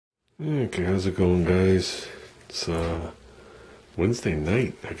Okay, how's it going, guys? It's Wednesday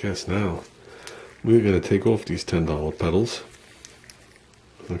night, I guess now. We're gonna take off these $10 pedals,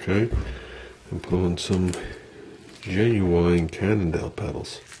 okay, and put on some genuine Cannondale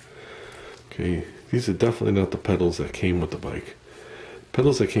pedals. Okay, these are definitely not the pedals that came with the bike.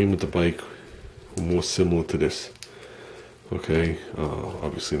 Pedals that came with the bike were more similar to this. Okay,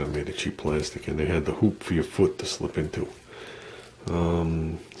 obviously not made of cheap plastic, and they had the hoop for your foot to slip into.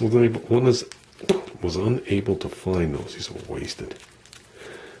 Was unable to find those. These were wasted.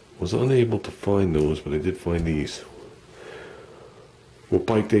 Was unable to find those, but I did find these. What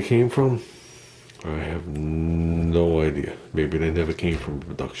bike they came from? I have no idea. Maybe they never came from a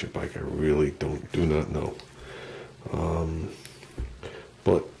production bike. I really do not know.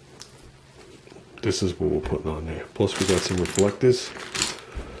 But this is what we're putting on there. Plus we got some reflectors.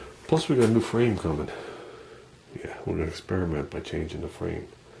 Plus we got a new frame coming. Yeah, we're going to experiment by changing the frame.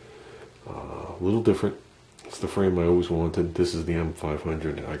 A little different. It's the frame I always wanted. This is the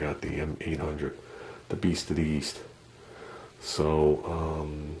M500. I got the M800, the Beast of the East. So,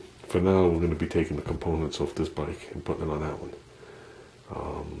 for now, we're going to be taking the components off this bike and putting it on that one.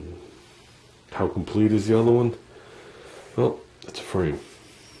 How complete is the other one? Well, it's a frame.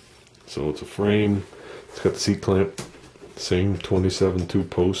 So it's a frame. It's got the seat clamp. Same 27-2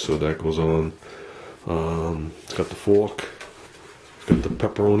 post, so that goes on. It's got the fork. It's got the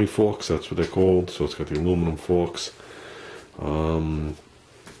pepperoni forks, that's what they're called. So it's got the aluminum forks.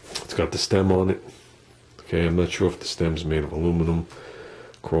 It's got the stem on it. Okay, I'm not sure if the stem's made of aluminum,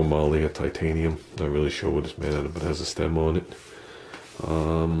 chromoly, or titanium. Not really sure what it's made out of, but it has a stem on it.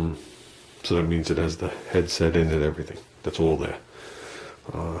 So that means it has the headset in it, everything. That's all there.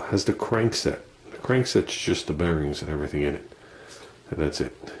 Has the crankset. The crankset's just the bearings and everything in it. And that's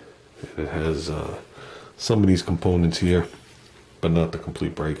it. And it has some of these components here, but not the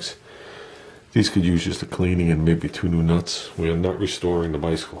complete brakes. These could use just a cleaning and maybe 2 new nuts. We are not restoring the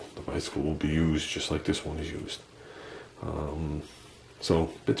bicycle. The bicycle will be used just like this one is used.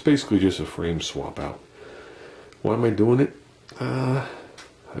 So it's basically just a frame swap out. Why am I doing it? I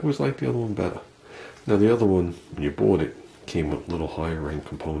always liked the other one better. Now the other one, when you bought it, came with little higher end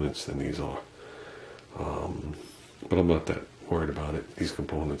components than these are. But I'm not that worried about it. These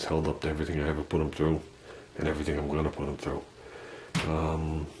components held up to everything I ever put them through and everything I'm going to put them through.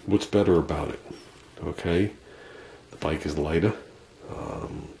 What's better about it? Okay, the bike is lighter.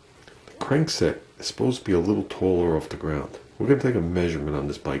 The crankset is supposed to be a little taller off the ground. We're going to take a measurement on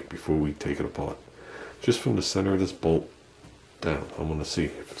this bike before we take it apart. Just from the center of this bolt down. I want to see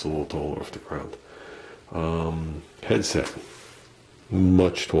if it's a little taller off the ground. Headset,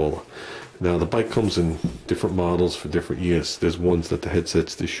 much taller. Now the bike comes in different models for different years. There's ones that the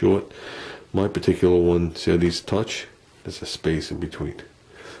headset's this short. My particular one, see how these touch? There's a space in between.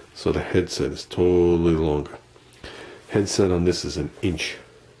 So the headset is totally longer. Headset on this is an inch.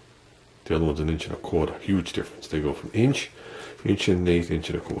 The other one's an inch and a quarter. Huge difference. They go from inch and an eighth, inch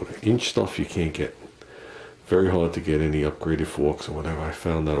and a quarter. Inch stuff you can't get. Very hard to get any upgraded forks or whatever. I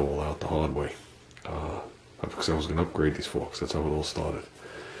found that all out the hard way. Because I was going to upgrade these forks. That's how it all started.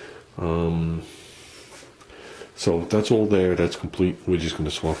 So that's all there. That's complete. We're just going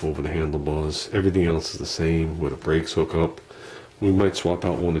to swap over the handlebars. Everything else is the same where the brakes hook up. We might swap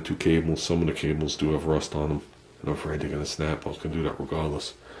out 1 or 2 cables. Some of the cables do have rust on them, and I'm afraid they're going to snap. I was going to do that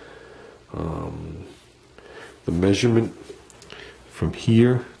regardless. The measurement from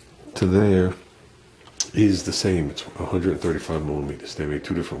here to there is the same. It's 135 millimeters. They made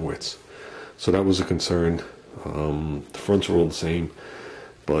 2 different widths. So that was a concern. The fronts are all the same,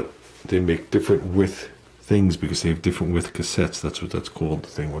 but they make different width things because they have different width cassettes. That's what that's called, the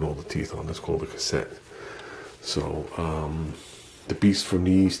thing with all the teeth on. That's called a cassette. So the Beast from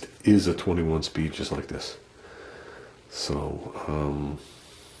the East is a 21 speed, just like this. So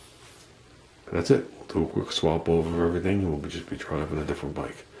that's it. We'll do a quick swap over of everything, and we'll just be driving a different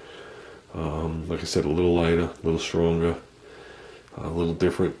bike. Like I said, a little lighter, a little stronger, a little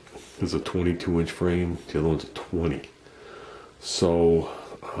different. There's a 22-inch frame. The other one's a 20. So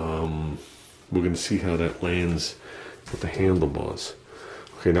we're going to see how that lands with the handlebars.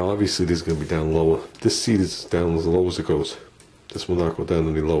 Okay, now obviously this is going to be down lower. This seat is down as low as it goes. This will not go down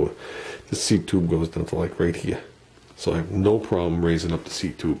any lower. This seat tube goes down to like right here. So I have no problem raising up the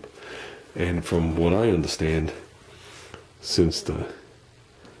seat tube. And from what I understand, since the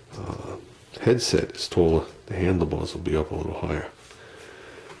headset is taller, the handlebars will be up a little higher.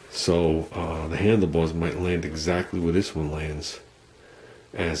 So the handlebars might land exactly where this one lands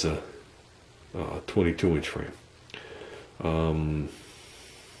as a 22-inch frame.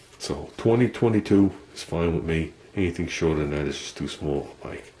 So 2022 is fine with me. Anything shorter than that is just too small a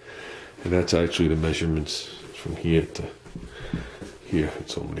bike. And that's actually the measurements from here to here in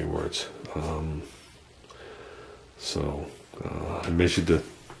so many words. I measured the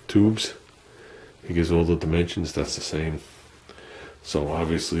tubes. It gives all the dimensions, that's the same. So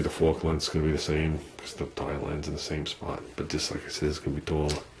obviously the fork length is going to be the same because the tire land's in the same spot. But just like I said, it's going to be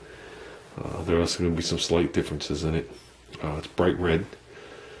taller. There are also going to be some slight differences in it. It's bright red.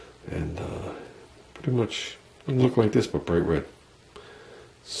 And pretty much doesn't look like this, but bright red.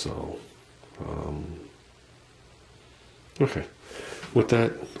 So, okay. With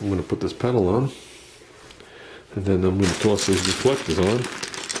that, I'm going to put this pedal on. And then I'm going to toss these reflectors on.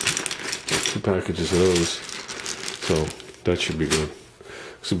 There's 2 packages of those. So that should be good.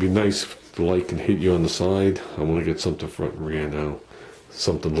 This would be nice if the light can hit you on the side. I want to get something front and rear now.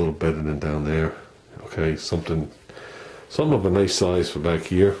 Something a little better than down there. Okay, something of a nice size for back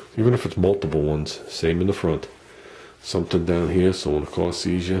here. Even if it's multiple ones. Same in the front. Something down here so when the car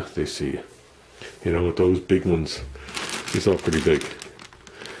sees you, they see you. You know, with those big ones, these are pretty big.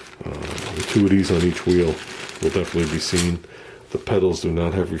 The 2 of these on each wheel will definitely be seen. The pedals do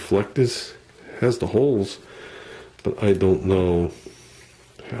not have reflectors. It has the holes, but I don't know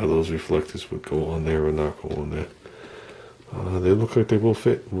how those reflectors would go on there or not go on there. They look like they will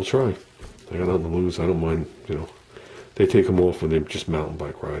fit. We'll try. I got nothing to lose. I don't mind, you know. They take them off when they just mountain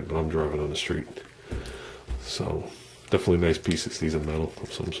bike ride, but I'm driving on the street. So, definitely nice pieces. These are metal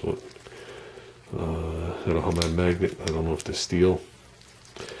of some sort. I don't have my magnet. I don't know if they're steel.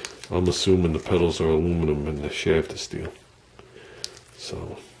 I'm assuming the pedals are aluminum and the shaft is steel.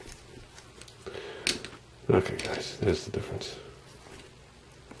 So, okay guys, there's the difference.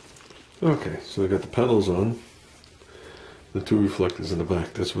 Okay, so they got the pedals on. The 2 reflectors in the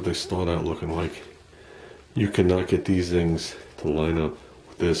back. That's what they start out looking like. You cannot get these things to line up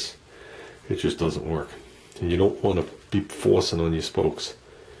with this. It just doesn't work. And you don't want to be forcing on your spokes.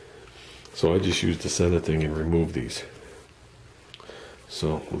 So I just used the center thing and removed these.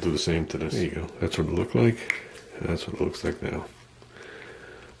 So we'll do the same to this. There you go. That's what it looked like. That's what it looks like now.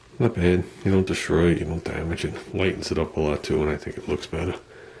 Not bad. You don't destroy it. You don't damage it. Lightens it up a lot too, and I think it looks better.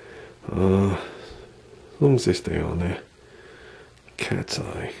 As long as they stay on there. Cat's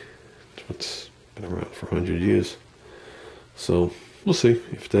eye. It's what's been around for 100 years. So we'll see.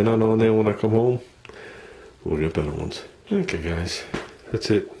 If they're not on there when I come home, we'll get better ones. Okay guys, that's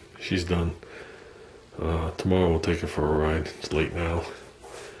it. She's done. Tomorrow we'll take her for a ride. It's late now.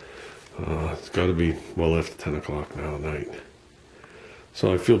 It's got to be well after 10 o'clock now at night.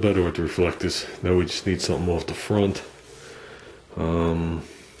 So I feel better with the reflectors. Now we just need something off the front. We'll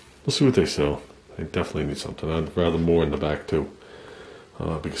see what they sell. They definitely need something. I'd rather more in the back too.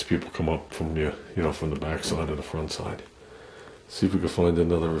 Because people come up from from the back side or the front side. See if we can find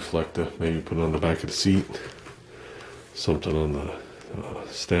another reflector. Maybe put it on the back of the seat. Something on the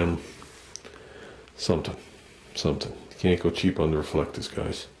stem. Something. You can't go cheap on the reflectors,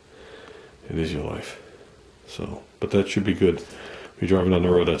 guys. It is your life. So, but that should be good. If you're driving on the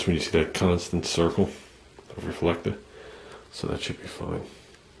road, that's when you see that constant circle of reflector. So that should be fine.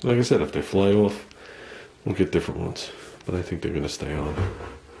 Like I said, if they fly off, we'll get different ones. But I think they're going to stay on.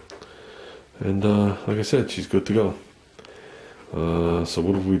 And like I said, she's good to go. So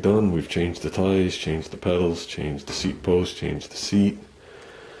what have we done? We've changed the ties, changed the pedals, changed the seat post, changed the seat.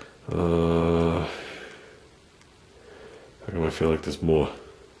 How come I feel like there's more?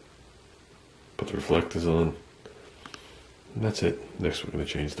 Put the reflectors on. And that's it. Next we're going to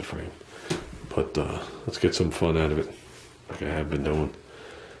change the frame. But let's get some fun out of it, like I have been doing.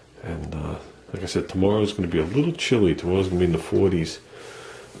 And like I said, tomorrow is going to be a little chilly. Tomorrow's going to be in the 40s.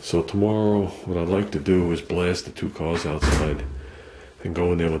 So tomorrow, what I'd like to do is blast the 2 cars outside and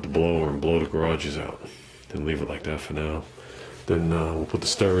go in there with the blower and blow the garages out. And leave it like that for now. Then we'll put the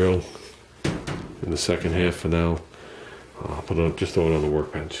stereo in the second half for now. Just throw it on the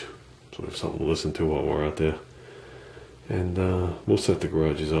workbench. So we have something to listen to while we're out there. And we'll set the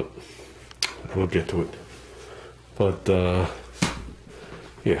garages up. We'll get to it. But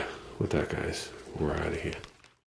yeah, with that guys, we're out of here.